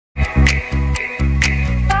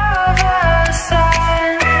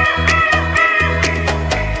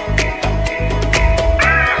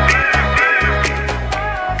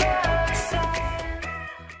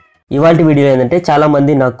ఇవాల్టి వీడియో ఏంటంటే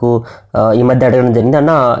చాలామంది నాకు ఈ మధ్య అడగడం జరిగింది,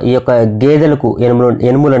 అన్న ఈ యొక్క గేదెలకు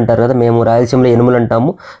ఎనుములు అంటారు కదా, మేము రాయలసీమలో ఎనుములు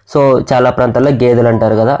అంటాము, సో చాలా ప్రాంతాల్లో గేదెలు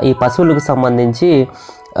అంటారు కదా, ఈ పశువులకు సంబంధించి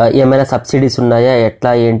ఏమైనా సబ్సిడీస్ ఉన్నాయా,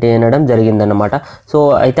 ఎట్లా ఏంటి అనడం జరిగిందన్నమాట. సో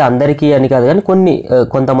అయితే అందరికీ అని కాదు కానీ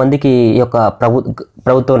కొంతమందికి ఈ యొక్క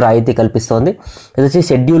ప్రభుత్వం రాయితీ కల్పిస్తోంది. ఇది వచ్చి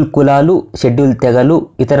షెడ్యూల్ కులాలు, షెడ్యూల్ తెగలు,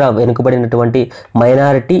 ఇతర వెనుకబడినటువంటి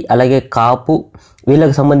మైనారిటీ, అలాగే కాపు,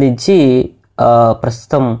 వీళ్ళకి సంబంధించి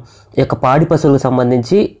ప్రస్తుతం ఈ యొక్క పాడి పశువులకు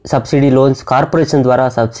సంబంధించి సబ్సిడీ లోన్స్ కార్పొరేషన్ ద్వారా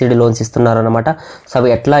సబ్సిడీ లోన్స్ ఇస్తున్నారన్నమాట. సో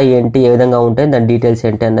అవి ఎట్లా ఏంటి, ఏ విధంగా ఉంటాయి, దాని డీటెయిల్స్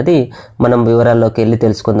ఏంటి అన్నది మనం వివరాల్లోకి వెళ్ళి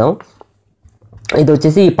తెలుసుకుందాం. ఇది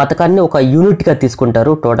వచ్చేసి ఈ పథకాన్ని ఒక యూనిట్గా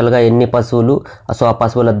తీసుకుంటారు. టోటల్గా ఎన్ని పశువులు, సో ఆ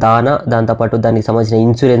పశువుల దానా, దాంతోపాటు దానికి సంబంధించిన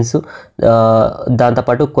ఇన్సూరెన్సు,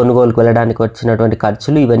 దాంతోపాటు కొనుగోలుకు వెళ్ళడానికి వచ్చినటువంటి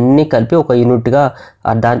ఖర్చులు, ఇవన్నీ కలిపి ఒక యూనిట్గా,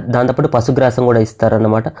 దాంతోపాటు పశుగ్రాసం కూడా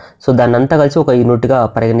ఇస్తారన్నమాట. సో దాన్ని అంతా కలిసి ఒక యూనిట్గా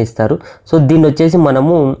పరిగణిస్తారు. సో దీన్ని వచ్చేసి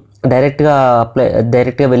మనము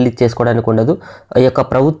డైరెక్ట్గా వెళ్ళి చేసుకోవడానికి ఉండదు. ఈ యొక్క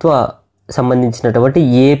ప్రభుత్వ సంబంధించినటువంటి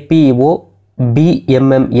APO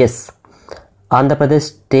BMMS, Andhra Pradesh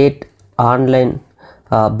state online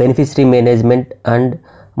beneficiary management and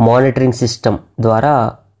monitoring system ద్వారా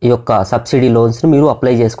ఈ యొక్క సబ్సిడీ లోన్స్ను మీరు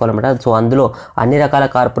అప్లై చేసుకోవాలన్నమాట. సో అందులో అన్ని రకాల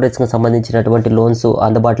కార్పొరేట్స్కి సంబంధించినటువంటి లోన్స్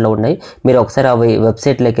అందుబాటులో ఉన్నాయి. మీరు ఒకసారి అవి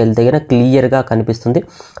వెబ్సైట్లోకి వెళ్తే కనుక క్లియర్గా కనిపిస్తుంది.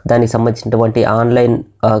 దానికి సంబంధించినటువంటి ఆన్లైన్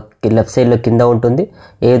లెఫ్ట్ సైడ్లో కింద ఉంటుంది,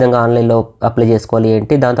 ఏ విధంగా ఆన్లైన్లో అప్లై చేసుకోవాలి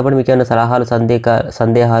ఏంటి. దాంతోపాటు మీకు ఏమైనా సలహాలు,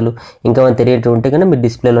 సందేహాలు ఇంకేమైనా తెలియటం ఉంటే కనుక మీరు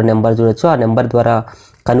డిస్ప్లేలో నెంబర్ చూడొచ్చు. ఆ నెంబర్ ద్వారా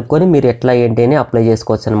కనుక్కొని మీరు ఎట్లా ఏంటి అని అప్లై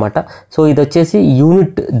చేసుకోవచ్చు అనమాట. సో ఇది వచ్చేసి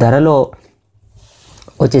యూనిట్ ధరలో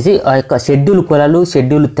వచ్చేసి ఆ యొక్క షెడ్యూల్ కులాలు,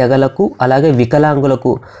 షెడ్యూల్ తెగలకు, అలాగే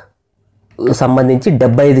వికలాంగులకు సంబంధించి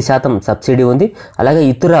 75% సబ్సిడీ ఉంది. అలాగే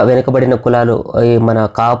ఇతర వెనుకబడిన కులాలు, మన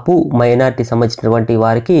కాపు, మైనార్టీ సంబంధించినటువంటి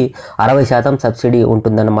వారికి 60% సబ్సిడీ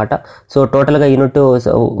ఉంటుందన్నమాట. సో టోటల్గా యూనిట్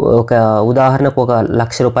ఒక ఉదాహరణకు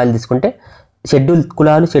 ₹1,00,000 తీసుకుంటే షెడ్యూల్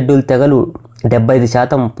కులాలు, షెడ్యూల్ తెగలు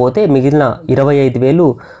 75% పోతే మిగిలిన 25,000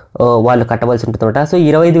 వాళ్ళు కట్టవలసి ఉంటుందన్నమాట. సో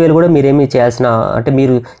 25,000 కూడా మీరేమీ చేయాల్సిన, అంటే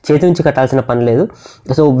మీరు చేతి నుంచి కట్టాల్సిన పని లేదు.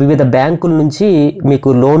 సో వివిధ బ్యాంకుల నుంచి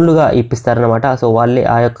మీకు లోన్లుగా ఇప్పిస్తారనమాట. సో వాళ్ళే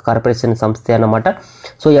ఆ యొక్క కార్పొరేషన్ సంస్థ అన్నమాట.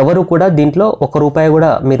 సో ఎవరు కూడా దీంట్లో ₹1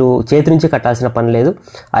 కూడా మీరు చేతి నుంచి కట్టాల్సిన పని లేదు.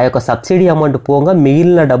 ఆ యొక్క సబ్సిడీ అమౌంట్ పోగా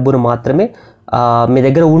మిగిలిన డబ్బును మాత్రమే మీ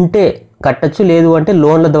దగ్గర ఉంటే కట్టచ్చు, లేదు అంటే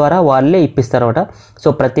లోన్ల ద్వారా వాళ్ళే ఇప్పిస్తారన్నమాట. సో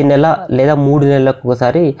ప్రతి నెల లేదా 3 నెలలకు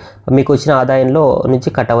ఒకసారి మీకు వచ్చిన ఆదాయంలో నుంచి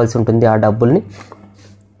కట్టవలసి ఉంటుంది ఆ డబ్బుల్ని.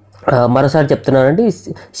 మరోసారి చెప్తున్నానండి,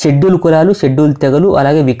 షెడ్యూల్ కులాలు, షెడ్యూల్ తెగలు,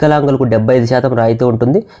 అలాగే వికలాంగులకు 75% రాయితీ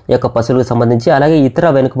ఉంటుంది ఈ యొక్క పశువులకు సంబంధించి. అలాగే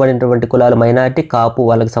ఇతర వెనుకబడినటువంటి కులాలు, మైనారిటీ, కాపు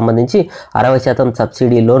వాళ్ళకి సంబంధించి 60%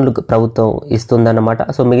 సబ్సిడీ లోన్లు ప్రభుత్వం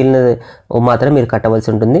ఇస్తుందన్నమాట. సో మిగిలినది మాత్రం మీరు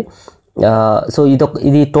కట్టవలసి ఉంటుంది. సో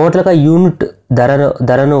ఇది టోటల్గా యూనిట్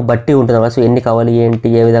ధరను బట్టి ఉంటుంది అన్నమాట. సో ఎన్ని కావాలి ఏంటి,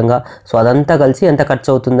 ఏ విధంగా, సో అదంతా కలిసి ఎంత ఖర్చు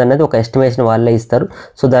అవుతుంది అన్నది ఒక ఎస్టిమేషన్ వాళ్ళే ఇస్తారు.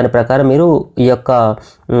 సో దాని ప్రకారం మీరు ఈ యొక్క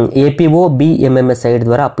ఏపీఓ బిఎంఎంఎస్ సైట్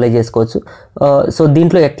ద్వారా అప్లై చేసుకోవచ్చు. సో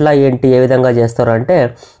దీంట్లో ఎట్లా ఏంటి, ఏ విధంగా చేస్తారు అంటే,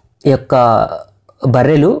 ఈ యొక్క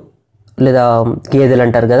బర్రెలు లేదా గేదెలు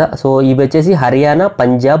అంటారు కదా, సో ఇవి వచ్చేసి హర్యానా,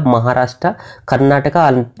 పంజాబ్, మహారాష్ట్ర, కర్ణాటక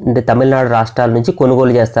అంటే తమిళనాడు రాష్ట్రాల నుంచి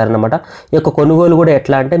కొనుగోలు చేస్తారన్నమాట. ఈ యొక్క కొనుగోలు కూడా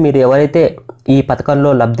ఎట్లా అంటే, మీరు ఎవరైతే ఈ పథకంలో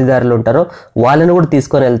లబ్ధిదారులు ఉంటారో వాళ్ళని కూడా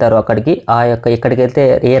తీసుకొని వెళ్తారు అక్కడికి. ఆ యొక్క ఎక్కడికి వెళ్తే,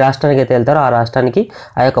 ఏ రాష్ట్రానికి అయితే వెళ్తారో ఆ రాష్ట్రానికి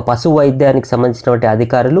ఆ యొక్క పశు వైద్యానికి సంబంధించినటువంటి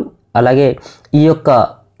అధికారులు, అలాగే ఈ యొక్క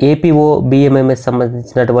ఏపీఓ బిఎంఎంఎస్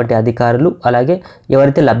సంబంధించినటువంటి అధికారులు, అలాగే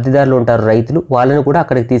ఎవరైతే లబ్ధిదారులు ఉంటారో రైతులు, వాళ్ళని కూడా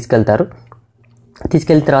అక్కడికి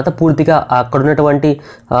తీసుకెళ్ళిన తర్వాత పూర్తిగా అక్కడ ఉన్నటువంటి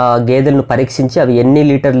గేదెలను పరీక్షించి అవి ఎన్ని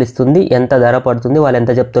లీటర్లు ఇస్తుంది, ఎంత ధర పడుతుంది, వాళ్ళు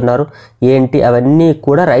ఎంత చెప్తున్నారు ఏంటి, అవన్నీ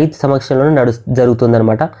కూడా రైతు సమక్షంలోనే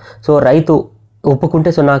జరుగుతుందన్నమాట. సో రైతు ఒప్పుకుంటే,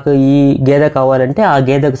 సో నాకు ఈ గేదె కావాలంటే ఆ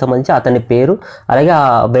గేదెకు సంబంధించి అతని పేరు, అలాగే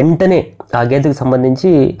వెంటనే ఆ గేదెకు సంబంధించి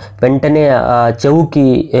వెంటనే చెవుకి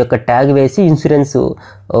యొక్క ట్యాగ్ వేసి ఇన్సూరెన్స్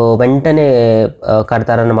వెంటనే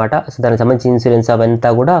కడతారన్నమాట. సో దానికి సంబంధించి ఇన్సూరెన్స్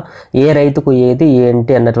అవంతా కూడా ఏ రైతుకు ఏది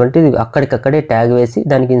ఏంటి అన్నటువంటిది అక్కడికక్కడే ట్యాగ్ వేసి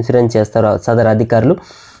దానికి ఇన్సూరెన్స్ చేస్తారు సదరు అధికారులు.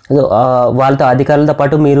 వాళ్ళతో అధికారులతో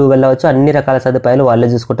పాటు మీరు వెళ్ళవచ్చు. అన్ని రకాల సదుపాయాలు వాళ్ళే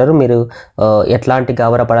చూసుకుంటారు. మీరు ఎట్లాంటి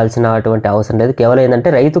గాబరా పడాల్సినటువంటి అవసరం లేదు. కేవలం ఏంటంటే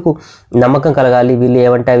రైతుకు నమ్మకం కలగాలి, వీళ్ళు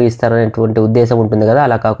ఏమంటే అవి ఇస్తారనేటువంటి ఉద్దేశం ఉంటుంది కదా,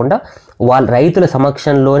 అలా కాకుండా రైతుల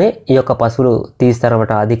సమక్షంలోనే ఈ యొక్క పశువులు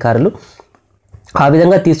తీస్తారన్నమాట అధికారులు. ఆ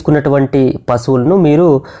విధంగా తీసుకున్నటువంటి పశువులను మీరు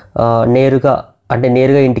నేరుగా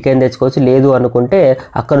ఇంటికైనా తెచ్చుకోవచ్చు. లేదు అనుకుంటే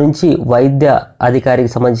అక్కడ నుంచి వైద్య అధికారికి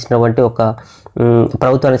సంబంధించినటువంటి ఒక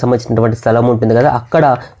ప్రభుత్వానికి సంబంధించినటువంటి స్థలం ఉంటుంది కదా, అక్కడ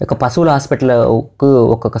ఒక పశువుల హాస్పిటల్కు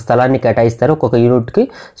ఒక్కొక్క స్థలాన్ని కేటాయిస్తారు ఒక్కొక్క యూనిట్కి.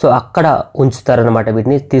 సో అక్కడ ఉంచుతారనమాట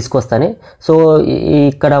వీటిని తీసుకొస్తానే. సో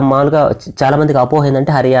ఇక్కడ మామూలుగా చాలామందికి అపోహ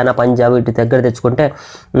ఏంటంటే హర్యానా, పంజాబ్ వీటి దగ్గర తెచ్చుకుంటే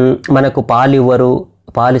మనకు పాలు ఇవ్వరు,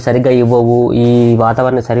 పాలు సరిగ్గా ఇవ్వవు, ఈ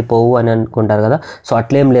వాతావరణం సరిపోవు అని అనుకుంటారు కదా. సో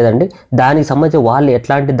అట్లేం లేదండి. దానికి సంబంధించి వాళ్ళు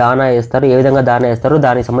ఎట్లాంటి దానా వేస్తారు, ఏ విధంగా దానా వేస్తారో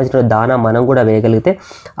దానికి సంబంధించిన దానా మనం కూడా వేయగలిగితే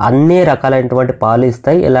అన్ని రకాలైనటువంటి పాలు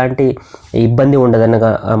ఇస్తాయి, ఎలాంటి ఇబ్బంది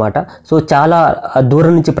ఉండదన్నమాట. సో చాలా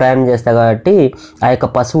దూరం నుంచి ప్రయాణం చేస్తాయి కాబట్టి ఆ యొక్క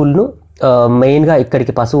పశువులను మెయిన్గా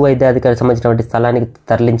ఇక్కడికి పశువు వైద్యాధికారికి సంబంధించినటువంటి స్థలానికి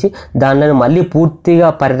తరలించి దానిలో మళ్ళీ పూర్తిగా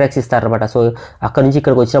పరిరక్షిస్తారనమాట. సో అక్కడ నుంచి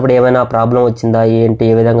ఇక్కడికి వచ్చినప్పుడు ఏమైనా ప్రాబ్లం వచ్చిందా ఏంటి,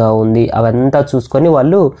 ఏ విధంగా ఉంది అవంతా చూసుకొని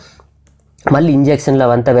వాళ్ళు మళ్ళీ ఇంజెక్షన్లు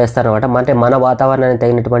అవంతా వేస్తారనమాట. అంటే మన వాతావరణానికి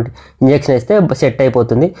తగినటువంటి ఇంజెక్షన్ వేస్తే సెట్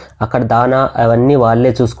అయిపోతుంది. అక్కడ దానా అవన్నీ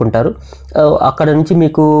వాళ్ళే చూసుకుంటారు. అక్కడ నుంచి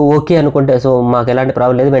మీకు ఓకే అనుకుంటే, సో మాకు ఎలాంటి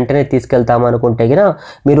ప్రాబ్లం లేదు వెంటనే తీసుకెళ్తాము అనుకుంటే గిన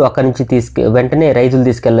మీరు అక్కడ నుంచి వెంటనే రైతులు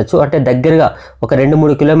తీసుకెళ్ళచ్చు. అంటే దగ్గరగా ఒక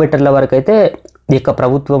 2-3 కిలోమీటర్ల వరకు అయితే ఈ యొక్క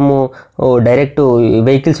ప్రభుత్వము డైరెక్ట్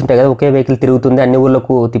వెహికల్స్ ఉంటాయి కదా, ఒకే వెహికల్ తిరుగుతుంది, అన్ని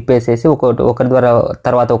ఊళ్ళకు తిప్పేసేసి ఒకరి ద్వారా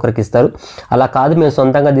తర్వాత ఒకరికి ఇస్తారు. అలా కాదు మేము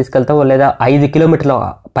సొంతంగా తీసుకెళ్తాము, లేదా 5 కిలోమీటర్ల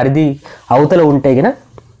పరిధి అవతల ఉంటే గిన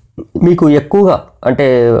మీకు ఎక్కువగా అంటే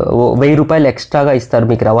 1000 రూపాయలు ఎక్స్ట్రాగా ఇస్తారు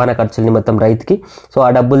మీకు రవాణా ఖర్చుల నిమిత్తం రైతుకి. సో ఆ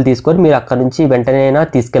డబ్బులు తీసుకొని మీరు అక్కడ నుంచి వెంటనే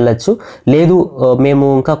తీసుకెళ్ళచ్చు. లేదు మేము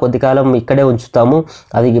ఇంకా కొద్ది కాలం ఇక్కడే ఉంచుతాము,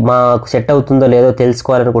 అది మాకు సెట్ అవుతుందో లేదో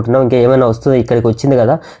తెలుసుకోవాలనుకుంటున్నాం, ఇంకా ఏమైనా వస్తుందో, ఇక్కడికి వచ్చింది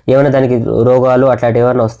కదా ఏమైనా దానికి రోగాలు అట్లాంటివి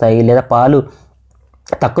ఏమైనా వస్తాయి, లేదా పాలు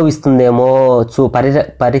తక్కువ ఇస్తుందేమో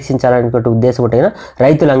పరీక్షించాలనుకునే ఉద్దేశం ఉంటే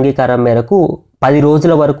రైతుల అంగీకారం మేరకు 10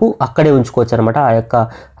 రోజుల వరకు అక్కడే ఉంచుకోవచ్చు అనమాట. ఆ యొక్క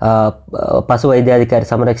పశు వైద్యాధికారి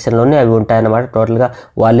సంరక్షణలోనే అవి ఉంటాయన్నమాట. టోటల్గా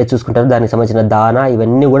వాళ్ళే చూసుకుంటారు. దానికి సంబంధించిన దానా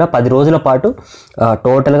ఇవన్నీ కూడా 10 రోజుల పాటు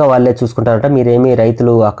టోటల్గా వాళ్ళే చూసుకుంటారట. మీరేమీ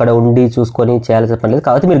రైతులు అక్కడ ఉండి చూసుకొని చేయాల్సిన పని లేదు.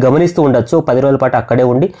 కాబట్టి మీరు గమనిస్తూ ఉండొచ్చు 10 రోజుల పాటు అక్కడే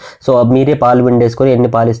ఉండి. సో మీరే పాలు విండేసుకొని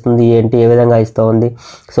ఎన్ని పాలు ఇస్తుంది ఏంటి, ఏ విధంగా ఇస్తూ ఉంది,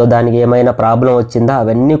 సో దానికి ఏమైనా ప్రాబ్లం వచ్చిందా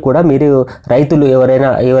అవన్నీ కూడా మీరు రైతులు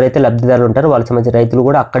ఎవరైతే లబ్ధిదారులు ఉంటారో వాళ్ళకి సంబంధించిన రైతులు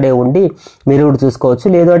కూడా అక్కడే ఉండి మీరు కూడా చూసుకోవచ్చు.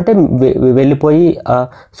 లేదు అంటే వెళ్ళిపోయి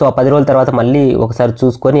సో ఆ 10 రోజుల తర్వాత మళ్ళీ ఒకసారి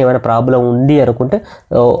చూసుకొని ఏమైనా ప్రాబ్లం ఉంది అనుకుంటే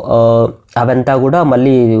అవంతా కూడా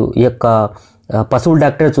మళ్ళీ ఈ యొక్క పశువుల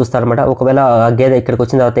డాక్టర్ చూస్తారనమాట. ఒకవేళ ఆ గేదె ఇక్కడికి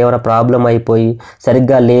వచ్చిన తర్వాత ఏమైనా ప్రాబ్లం అయిపోయి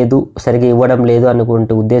సరిగ్గా ఇవ్వడం లేదు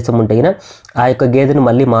అనుకుంటే ఉద్దేశం ఉంటే ఆ యొక్క గేదెను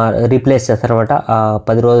మళ్ళీ రీప్లేస్ చేస్తారనమాట ఆ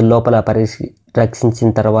 10 రోజుల లోపల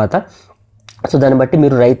రక్షించిన తర్వాత. సో దాన్ని బట్టి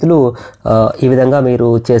మీరు రైతులు ఈ విధంగా మీరు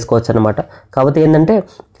చేసుకోవచ్చు అనమాట. కాకపోతే ఏంటంటే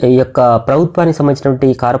ఈ యొక్క ప్రభుత్వానికి సంబంధించినటువంటి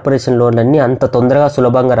కార్పొరేషన్ లోన్లన్నీ అంత తొందరగా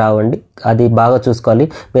సులభంగా రావండి. అది బాగా చూసుకోవాలి.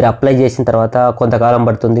 మీరు అప్లై చేసిన తర్వాత కొంతకాలం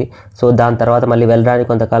పడుతుంది. సో దాని తర్వాత మళ్ళీ వెళ్ళడానికి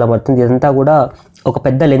కొంతకాలం పడుతుంది. ఇదంతా కూడా ఒక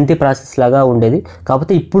పెద్ద లెంతీ ప్రాసెస్ లాగా ఉండేది.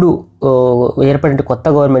 కాకపోతే ఇప్పుడు ఏర్పడిన కొత్త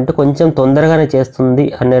గవర్నమెంట్ కొంచెం తొందరగానే చేస్తుంది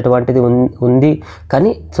అనేటువంటిది ఉంది.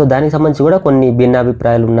 కానీ సో దానికి సంబంధించి కూడా కొన్ని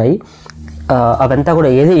భిన్నాభిప్రాయాలు ఉన్నాయి. అవంతా కూడా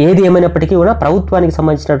ఏది ఏమైనప్పటికీ కూడా ప్రభుత్వానికి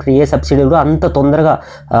సంబంధించినటువంటి ఏ సబ్సిడీ కూడా అంత తొందరగా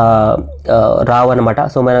రావన్నమాట.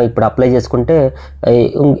 సో మనం ఇప్పుడు అప్లై చేసుకుంటే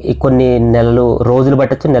కొన్ని రోజులు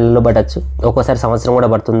పట్టచ్చు, నెలలు పట్టచ్చు, ఒక్కోసారి సంవత్సరం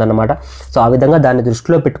కూడా పడుతుందన్నమాట. సో ఆ విధంగా దాన్ని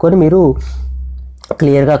దృష్టిలో పెట్టుకొని మీరు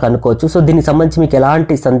క్లియర్గా కనుక్కోవచ్చు. సో దీనికి సంబంధించి మీకు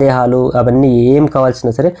ఎలాంటి సందేహాలు అవన్నీ ఏం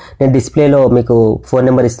కావాల్సినా సరే నేను డిస్ప్లేలో మీకు ఫోన్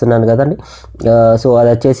నెంబర్ ఇస్తున్నాను కదండి. సో అది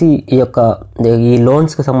వచ్చేసి ఈ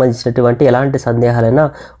లోన్స్కి సంబంధించినటువంటి ఎలాంటి సందేహాలైనా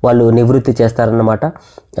వాళ్ళు నివృత్తి చేస్తారన్నమాట.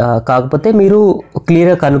 కాకపోతే మీరు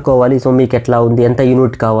క్లియర్గా కనుక్కోవాలి. సో మీకు ఎట్లా ఉంది, ఎంత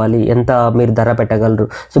యూనిట్ కావాలి, ఎంత మీరు ధర పెట్టగలరు,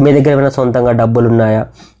 సో మీ దగ్గర ఏమైనా సొంతంగా డబ్బులు ఉన్నాయా.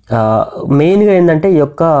 మెయిన్గా ఏంటంటే ఈ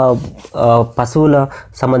యొక్క పశువుల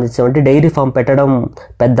సంబంధించినటువంటి డైరీ ఫామ్ పెట్టడం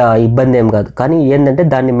పెద్ద ఇబ్బంది ఏం కాదు. కానీ ఏంటంటే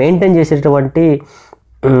దాన్ని మెయింటైన్ చేసేటువంటి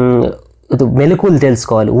మెలకువలు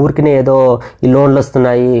తెలుసుకోవాలి. ఊరికినే ఏదో ఈ లోన్లు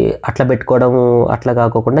వస్తున్నాయి అట్లా పెట్టుకోవడం అట్లా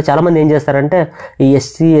కాకుండా చాలామంది ఏం చేస్తారంటే ఈ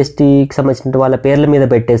ఎస్సీకి సంబంధించిన వాళ్ళ పేర్ల మీద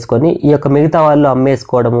పెట్టేసుకొని ఈ యొక్క మిగతా వాళ్ళు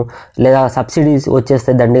అమ్మేసుకోవడము, లేదా సబ్సిడీస్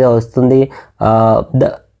వచ్చేస్తే దండిగా వస్తుంది,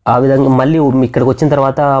 ఆ విధంగా మళ్ళీ ఇక్కడికి వచ్చిన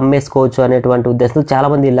తర్వాత అమ్మేసుకోవచ్చు అనేటువంటి ఉద్దేశంతో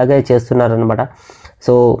చాలామంది ఇలాగే చేస్తున్నారనమాట.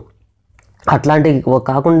 సో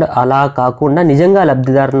అలా కాకుండా నిజంగా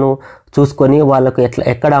లబ్ధిదారును చూసుకొని వాళ్ళకు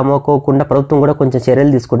ఎక్కడ అమ్ముకోకుండా ప్రభుత్వం కూడా కొంచెం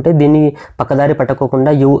చర్యలు తీసుకుంటే దీన్ని పక్కదారి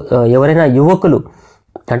పట్టుకోకుండా ఎవరైనా యువకులు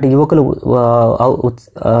అంటే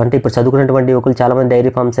ఇప్పుడు చదువుకున్నటువంటి యువకులు చాలామంది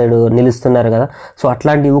డైరీ ఫామ్ సైడ్ నిలుస్తున్నారు కదా. సో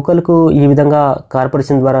అట్లాంటి యువకులకు ఈ విధంగా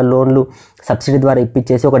కార్పొరేషన్ ద్వారా లోన్లు సబ్సిడీ ద్వారా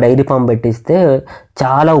ఇప్పించేసి ఒక డైరీ ఫామ్ పెట్టిస్తే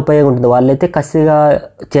చాలా ఉపయోగం ఉంటుంది. వాళ్ళైతే కసిగా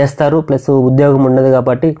చేస్తారు, ప్లస్ ఉద్యోగం ఉండదు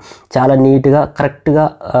కాబట్టి చాలా నీట్గా కరెక్ట్గా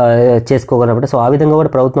చేసుకోగలరు. సో ఆ విధంగా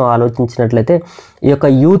కూడా ప్రభుత్వం ఆలోచించినట్లయితే ఈ యొక్క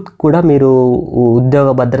యూత్ కూడా మీరు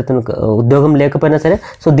ఉద్యోగం లేకపోయినా సరే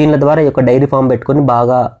సో దీని ద్వారా ఈ యొక్క డైరీ ఫామ్ పెట్టుకొని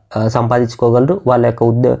బాగా సంపాదించుకోగలరు.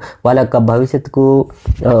 వాళ్ళ యొక్క భవిష్యత్తుకు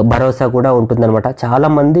భరోసా కూడా ఉంటుందన్నమాట.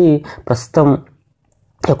 చాలామంది ప్రస్తుతం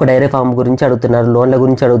ఒక డైరీ ఫామ్ గురించి అడుగుతున్నారు, లోన్ల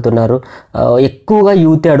గురించి అడుగుతున్నారు, ఎక్కువగా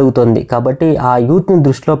యూతే అడుగుతుంది. కాబట్టి ఆ యూత్ని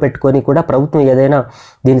దృష్టిలో పెట్టుకొని కూడా ప్రభుత్వం ఏదైనా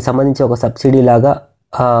దీనికి సంబంధించి ఒక సబ్సిడీ లాగా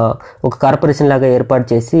ఒక కార్పొరేషన్ లాగా ఏర్పాటు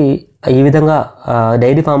చేసి ఈ విధంగా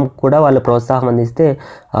డైరీ ఫామ్ కూడా వాళ్ళు ప్రోత్సాహం అందిస్తే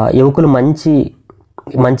యువకులు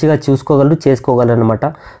మంచిగా చూసుకోగలరు, చేసుకోగలరు అనమాట.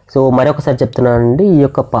 సో మరొకసారి చెప్తున్నానండి, ఈ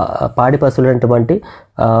యొక్క పాడి పశువులైనటువంటి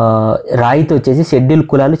రాయితీ వచ్చేసి షెడ్యూల్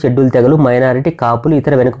కులాలు, షెడ్యూల్ తెగలు, మైనారిటీ, కాపులు,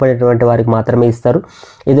 ఇతర వెనుకబడినటువంటి వారికి మాత్రమే ఇస్తారు.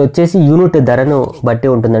 ఇది వచ్చేసి యూనిట్ ధరను బట్టి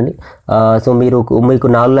ఉంటుందండి. సో మీకు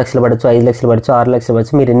 4 లక్షలు పడవచ్చు, 5 లక్షలు పడవచ్చు, 6 లక్షలు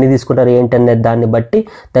పడవచ్చు. మీరు ఎన్ని తీసుకుంటారు ఏంటనే దాన్ని బట్టి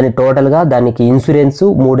దాన్ని టోటల్గా దానికి ఇన్సూరెన్సు,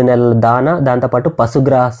 3 నెలల దానా, దాంతోపాటు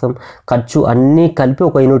పశుగ్రాసం ఖర్చు అన్నీ కలిపి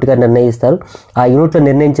ఒక యూనిట్గా నిర్ణయిస్తారు. ఆ యూనిట్లో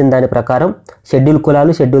నిర్ణయించిన దాని ప్రకారం షెడ్యూల్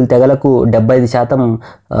కులాలు, షెడ్యూల్ తెగలకు 75%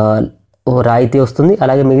 రాయితీ వస్తుంది.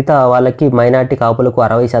 అలాగే మిగతా వాళ్ళకి మైనార్టీ, కాపులకు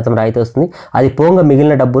 60% రాయితీ వస్తుంది. అది పోగా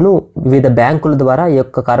మిగిలిన డబ్బును వివిధ బ్యాంకుల ద్వారా ఈ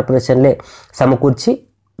యొక్క కార్పొరేషన్లే సమకూర్చి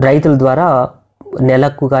రైతుల ద్వారా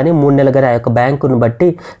నెలకు కానీ 3 నెలలు కానీ ఆ యొక్క బ్యాంకును బట్టి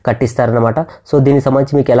కట్టిస్తారనమాట. సో దీనికి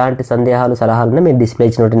సంబంధించి మీకు ఎలాంటి సందేహాలు, సలహాలున్నా మీరు డిస్ప్లే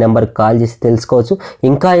ఇచ్చినటువంటి నెంబర్కి కాల్ చేసి తెలుసుకోవచ్చు.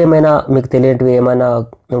 ఇంకా ఏమైనా మీకు తెలియనివి ఏమైనా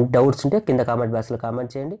డౌట్స్ ఉంటే కింద కామెంట్ బాక్స్లో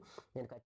కామెంట్ చేయండి.